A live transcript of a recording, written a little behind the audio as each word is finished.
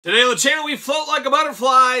Today on the channel, we float like a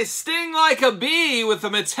butterfly, sting like a bee with the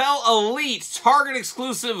Mattel Elite Target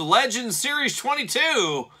exclusive Legends Series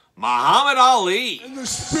 22, Muhammad Ali. And the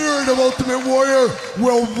spirit of Ultimate Warrior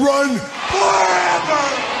will run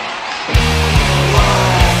forever!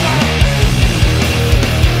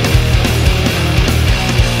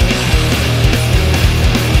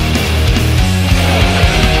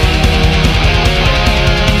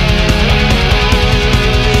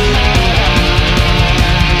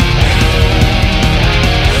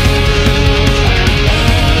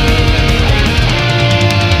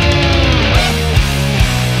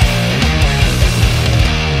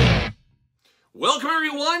 Welcome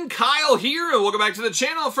everyone, Kyle here, and welcome back to the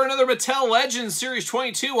channel for another Mattel Legends Series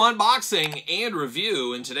 22 unboxing and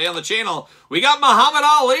review. And today on the channel, we got Muhammad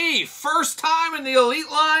Ali, first time in the Elite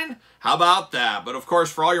line. How about that? But of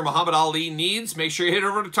course, for all your Muhammad Ali needs, make sure you head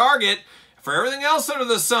over to Target. For everything else under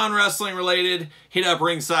the sun wrestling related, hit up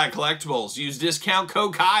Ringside Collectibles. Use discount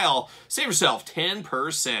code Kyle. Save yourself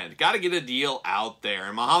 10%. Got to get a deal out there.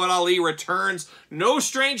 And Muhammad Ali returns. No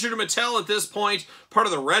stranger to Mattel at this point. Part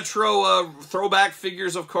of the retro throwback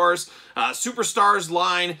figures, of course. Superstars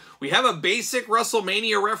line. We have a basic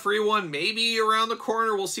WrestleMania referee one maybe around the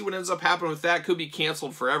corner. We'll see what ends up happening with that. Could be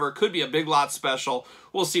canceled forever. Could be a big lot special.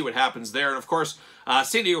 We'll see what happens there. And of course,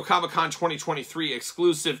 San Diego Comic-Con 2023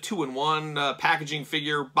 exclusive 2-in-1 packaging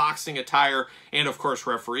figure, boxing attire, and of course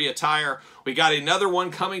referee attire. We got another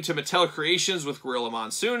one coming to Mattel Creations with Gorilla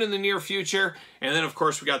Monsoon in the near future. And then of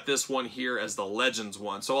course we got this one here as the Legends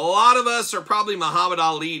one. So a lot of us are probably Muhammad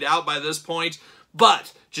Ali'd out by this point.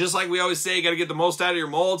 But just like we always say, you got to get the most out of your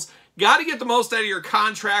molds. Got to get the most out of your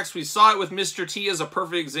contracts. We saw it with Mr. T as a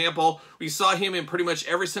perfect example. We saw him in pretty much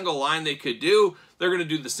every single line they could do. They're going to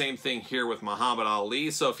do the same thing here with Muhammad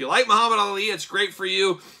Ali. So if you like Muhammad Ali, it's great for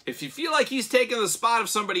you. If you feel like he's taking the spot of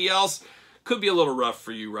somebody else, could be a little rough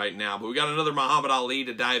for you right now. But we got another Muhammad Ali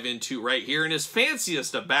to dive into right here in his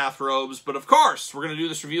fanciest of bathrobes. But of course, we're going to do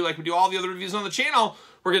this review like we do all the other reviews on the channel.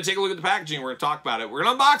 We're going to take a look at the packaging. We're going to talk about it. We're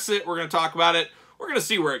going to unbox it. We're going to talk about it. We're going to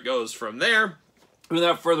see where it goes from there.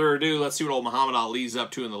 Without further ado, let's see what old Muhammad Ali's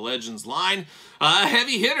up to in the Legends line. A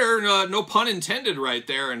heavy hitter, no pun intended right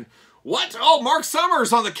there. And what? Oh, Mark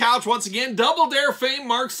Summers on the couch once again. Double Dare fame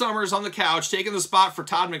Mark Summers on the couch, taking the spot for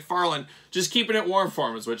Todd McFarlane. Just keeping it warm for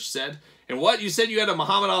him is what you said. And what? You said you had a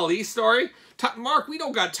Muhammad Ali story? Mark, we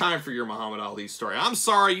don't got time for your Muhammad Ali story. I'm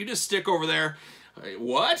sorry, you just stick over there.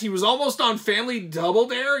 What? He was almost on Family Double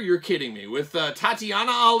Dare? You're kidding me. With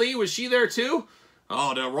Tatiana Ali, was she there too?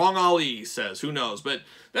 Oh, the wrong Ali, he says. Who knows? But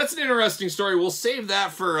that's an interesting story. We'll save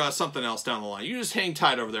that for something else down the line. You just hang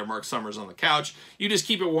tight over there, Mark Summers on the couch. You just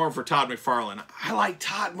keep it warm for Todd McFarlane. I like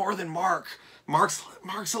Todd more than Mark. Mark's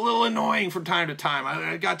a little annoying from time to time,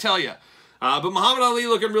 I gotta tell you. But Muhammad Ali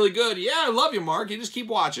looking really good. Yeah, I love you, Mark. You just keep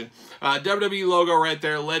watching. WWE logo right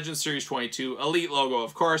there. Legends Series 22. Elite logo,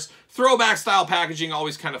 of course. Throwback style packaging,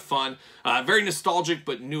 always kind of fun. Very nostalgic,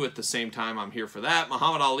 but new at the same time. I'm here for that.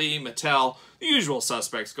 Muhammad Ali, Mattel, the usual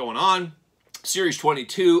suspects going on. Series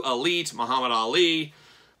 22, Elite, Muhammad Ali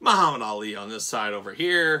on this side over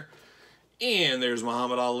here. And there's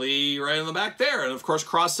Muhammad Ali right in the back there. And of course,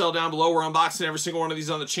 cross-sell down below. We're unboxing every single one of these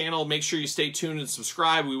on the channel. Make sure you stay tuned and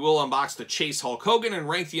subscribe. We will unbox the Chase Hulk Hogan and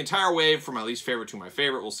rank the entire wave from my least favorite to my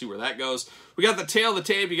favorite. We'll see where that goes. We got the tail, the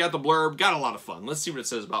tape, you got the blurb. Got a lot of fun. Let's see what it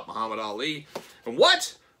says about Muhammad Ali. And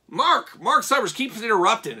what? Mark Summers keeps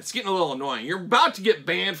interrupting. It's getting a little annoying. You're about to get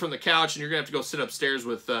banned from the couch and you're going to have to go sit upstairs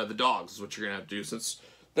with the dogs is what you're going to have to do since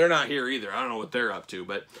they're not here either. I don't know what they're up to.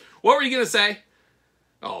 But what were you going to say?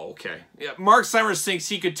 Oh, okay. Yeah, Mark Summers thinks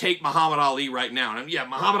he could take Muhammad Ali right now. And yeah,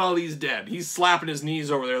 Muhammad Ali's dead. He's slapping his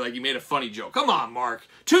knees over there like he made a funny joke. Come on, Mark.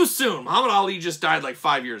 Too soon. Muhammad Ali just died like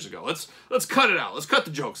 5 years ago. Let's cut it out. Let's cut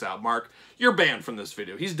the jokes out, Mark. You're banned from this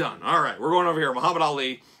video. He's done. All right, we're going over here. Muhammad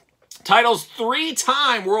Ali. Titles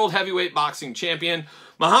 3-time World Heavyweight Boxing Champion.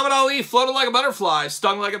 Muhammad Ali floated like a butterfly,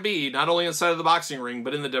 stung like a bee, not only inside of the boxing ring,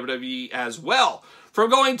 but in the WWE as well. From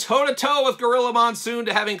going toe-to-toe with Gorilla Monsoon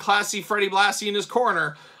to having classy Freddie Blassie in his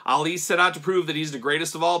corner, Ali set out to prove that he's the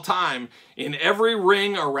greatest of all time in every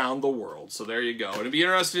ring around the world. So there you go. It'd be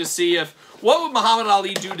interesting to see what would Muhammad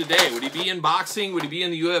Ali do today? Would he be in boxing? Would he be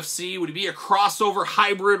in the UFC? Would he be a crossover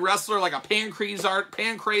hybrid wrestler like a pancrase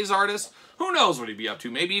artist? Who knows what he'd be up to?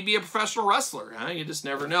 Maybe he'd be a professional wrestler. Huh? You just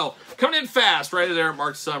never know. Coming in fast right there at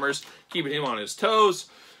Mark Summers, keeping him on his toes.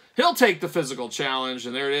 He'll take the physical challenge,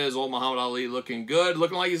 and there it is, old Muhammad Ali looking good.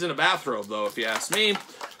 Looking like he's in a bathrobe, though, if you ask me.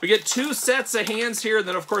 We get 2 sets of hands here, and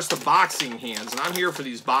then, of course, the boxing hands. And I'm here for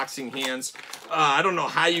these boxing hands. I don't know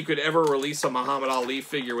how you could ever release a Muhammad Ali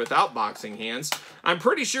figure without boxing hands. I'm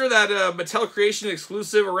pretty sure that Mattel Creation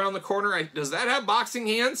exclusive around the corner, does that have boxing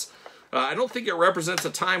hands? I don't think it represents a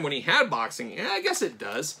time when he had boxing. Yeah, I guess it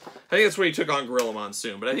does. I think that's when he took on Gorilla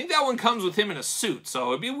Monsoon. But I think that one comes with him in a suit. So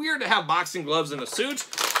it'd be weird to have boxing gloves in a suit.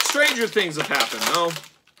 Stranger things have happened, though.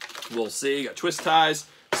 We'll see. Got twist ties.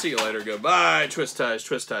 See you later. Goodbye. Twist ties,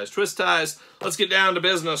 twist ties, twist ties. Let's get down to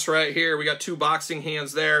business right here. We got 2 boxing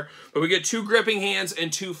hands there, but we get 2 gripping hands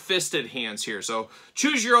and 2 fisted hands here. So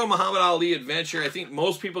choose your own Muhammad Ali adventure. I think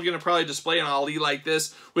most people are going to probably display an Ali like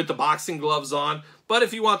this with the boxing gloves on. But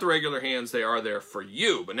if you want the regular hands, they are there for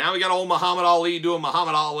you. But now we got old Muhammad Ali doing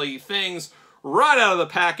Muhammad Ali things right out of the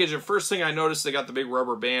package. And first thing I noticed, they got the big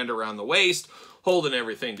rubber band around the waist, holding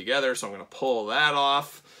everything together. So I'm going to pull that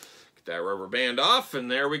off. Get that rubber band off, and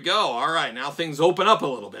there we go. All right, now things open up a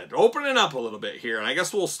little bit. Opening up a little bit here. And I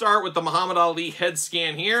guess we'll start with the Muhammad Ali head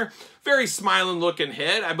scan here. Very smiling looking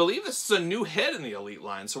head. I believe this is a new head in the Elite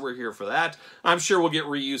line, so we're here for that. I'm sure we'll get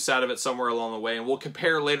reuse out of it somewhere along the way, and we'll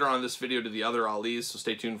compare later on this video to the other Alis, so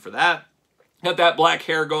stay tuned for that. Got that black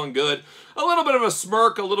hair going good. A little bit of a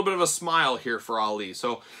smirk, a little bit of a smile here for Ali.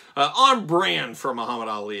 So on brand for Muhammad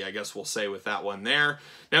Ali, I guess we'll say with that one there.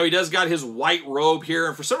 Now he does got his white robe here.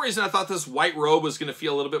 And for some reason, I thought this white robe was going to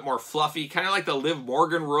feel a little bit more fluffy. Kind of like the Liv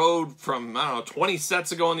Morgan robe from, I don't know, 20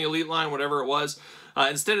 sets ago in the Elite line, whatever it was.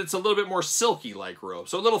 Instead, it's a little bit more silky-like robe.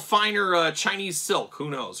 So a little finer Chinese silk.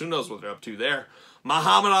 Who knows? Who knows what they're up to there?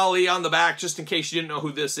 Muhammad Ali on the back, just in case you didn't know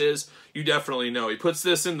who this is. You definitely know. He puts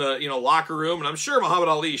this in the locker room, and I'm sure Muhammad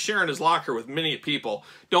Ali sharing his locker with many people.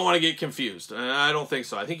 Don't want to get confused. I don't think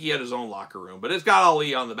so. I think he had his own locker room, but it's got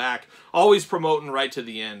Ali on the back. Always promoting right to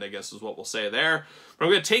the end, I guess is what we'll say there. But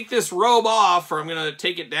I'm going to take this robe off, or I'm going to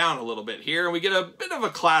take it down a little bit here, and we get a bit of a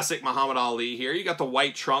classic Muhammad Ali here. You got the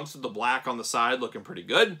white trunks with the black on the side, looking pretty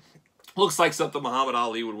good. Looks like something Muhammad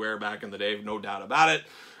Ali would wear back in the day, no doubt about it.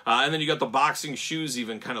 And then you got the boxing shoes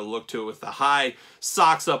even kind of look to it with the high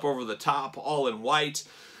socks up over the top, all in white.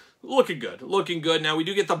 Looking good, looking good. Now we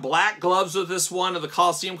do get the black gloves with this one. The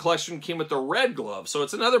Coliseum collection came with the red gloves. So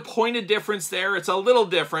it's another point of difference there. It's a little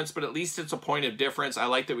difference, but at least it's a point of difference. I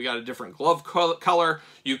like that we got a different glove color.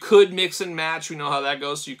 You could mix and match. We know how that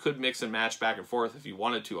goes. So you could mix and match back and forth if you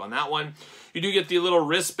wanted to on that one. You do get the little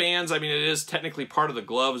wristbands. I mean, it is technically part of the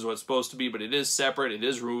glove is what it's supposed to be, but it is separate. It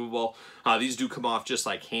is removable. These do come off just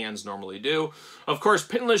like hands normally do. Of course,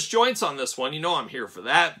 pinless joints on this one. You know I'm here for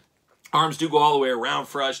that. Arms do go all the way around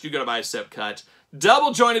for us. You got a bicep cut.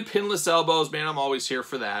 Double jointed pinless elbows. Man, I'm always here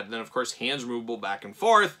for that. And then, of course, hands removable back and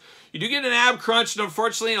forth. You do get an ab crunch, and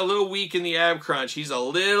unfortunately, a little weak in the ab crunch. He's a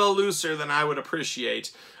little looser than I would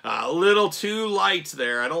appreciate. A little too light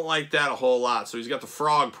there. I don't like that a whole lot. So he's got the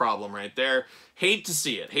frog problem right there. Hate to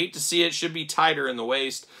see it. Hate to see it. Should be tighter in the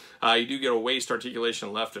waist. You do get a waist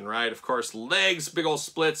articulation left and right. Of course, legs, big old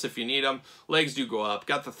splits if you need them. Legs do go up.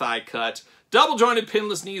 Got the thigh cut. Double jointed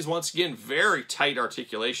pinless knees. Once again, very tight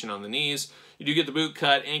articulation on the knees. You do get the boot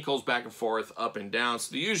cut, ankles back and forth, up and down.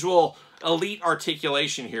 So the usual elite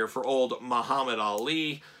articulation here for old Muhammad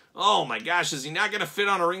Ali. Oh my gosh, is he not going to fit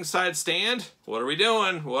on a ringside stand? What are we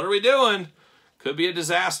doing? What are we doing? Could be a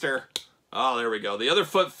disaster. Oh, there we go. The other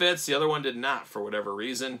foot fits. The other one did not for whatever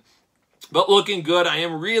reason. But looking good. I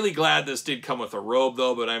am really glad this did come with a robe,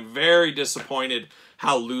 though, but I'm very disappointed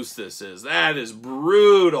how loose this is. That is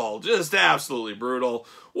brutal. Just absolutely brutal.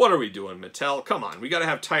 What are we doing, Mattel? Come on. We got to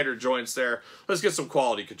have tighter joints there. Let's get some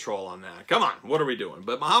quality control on that. Come on. What are we doing?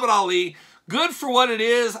 But Muhammad Ali, good for what it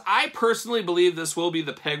is. I personally believe this will be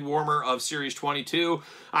the peg warmer of Series 22.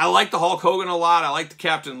 I like the Hulk Hogan a lot. I like the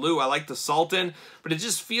Captain Lou. I like the Sultan. But it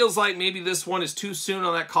just feels like maybe this one is too soon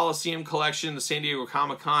on that Coliseum collection, the San Diego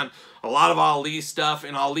Comic-Con. A lot of Ali stuff,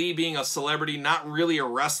 and Ali being a celebrity, not really a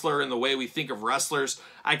wrestler in the way we think of wrestlers.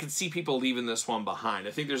 I could see people leaving this one behind.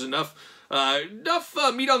 I think there's enough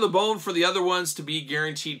meat on the bone for the other ones to be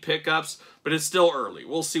guaranteed pickups, but it's still early.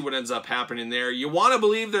 We'll see what ends up happening there. You want to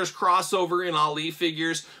believe there's crossover in Ali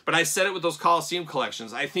figures, but I said it with those Coliseum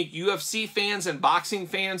collections. I think UFC fans and boxing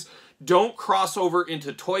fans don't cross over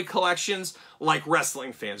into toy collections like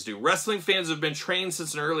wrestling fans do. Wrestling fans have been trained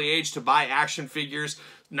since an early age to buy action figures.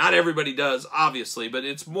 Not everybody does, obviously, but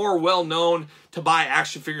it's more well-known to buy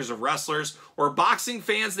action figures of wrestlers. Or boxing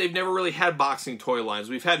fans, they've never really had boxing toy lines.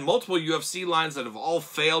 We've had multiple UFC lines that have all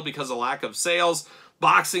failed because of lack of sales.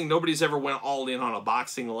 Boxing, nobody's ever went all in on a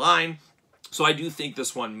boxing line. So I do think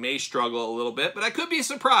this one may struggle a little bit, but I could be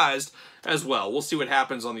surprised as well. We'll see what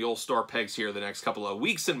happens on the old store pegs here the next couple of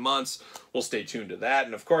weeks and months. We'll stay tuned to that.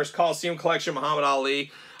 And of course, Coliseum Collection, Muhammad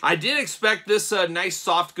Ali. I did expect this nice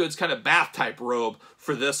soft goods kind of bath type robe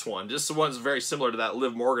for this one. Just the one's very similar to that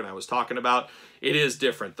Liv Morgan I was talking about. It is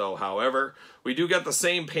different though, however. We do get the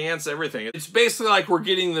same pants, everything. It's basically like we're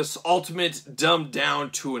getting this ultimate dumbed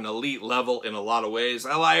down to an elite level in a lot of ways.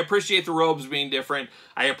 I appreciate the robes being different.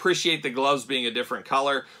 I appreciate the gloves being a different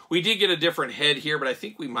color. We did get a different head here, but I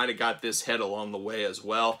think we might have got this head along the way as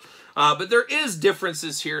well. But there is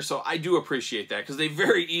differences here, so I do appreciate that, because they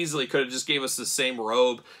very easily could have just gave us the same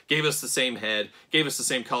robe, gave us the same head, gave us the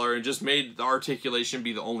same color, and just made the articulation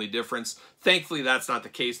be the only difference. Thankfully, that's not the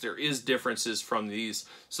case. There is differences from these,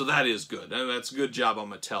 so that is good. And that's a good job on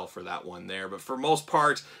Mattel for that one there. But for most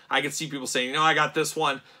part, I can see people saying, you know, I got this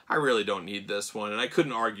one. I really don't need this one. And I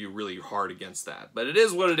couldn't argue really hard against that. But it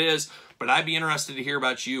is what it is. But I'd be interested to hear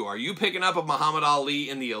about you. Are you picking up a Muhammad Ali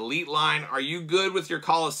in the Elite line? Are you good with your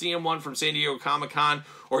Coliseum one from San Diego Comic-Con?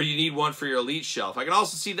 Or do you need one for your Elite shelf? I can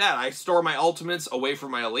also see that. I store my Ultimates away from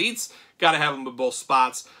my Elites. Got to have them in both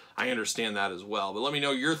spots. I understand that as well. But let me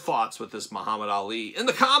know your thoughts with this Muhammad Ali in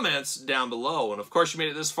the comments down below. And of course, you made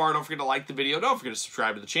it this far. Don't forget to like the video. Don't forget to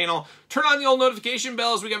subscribe to the channel. Turn on the old notification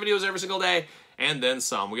bells. We got videos every single day. And then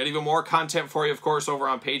some. We got even more content for you, of course, over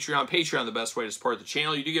on Patreon. Patreon, the best way to support the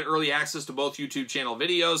channel. You do get early access to both YouTube channel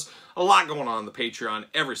videos. A lot going on the Patreon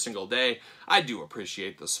every single day. I do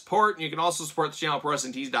appreciate the support. And you can also support the channel at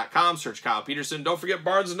ProWrestlingTees.com. Search Kyle Peterson. Don't forget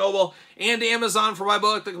Barnes & Noble and Amazon for my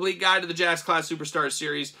book, The Complete Guide to the Jakks Class Superstar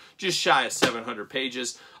Series. Just shy of 700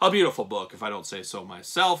 pages. A beautiful book, if I don't say so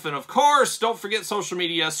myself. And of course, don't forget social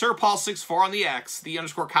media. SirPaul64 on the X.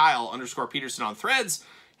 _Kyle_Peterson on Threads.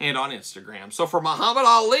 And on Instagram. So for Muhammad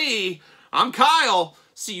Ali, I'm Kyle.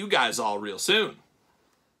 See you guys all real soon.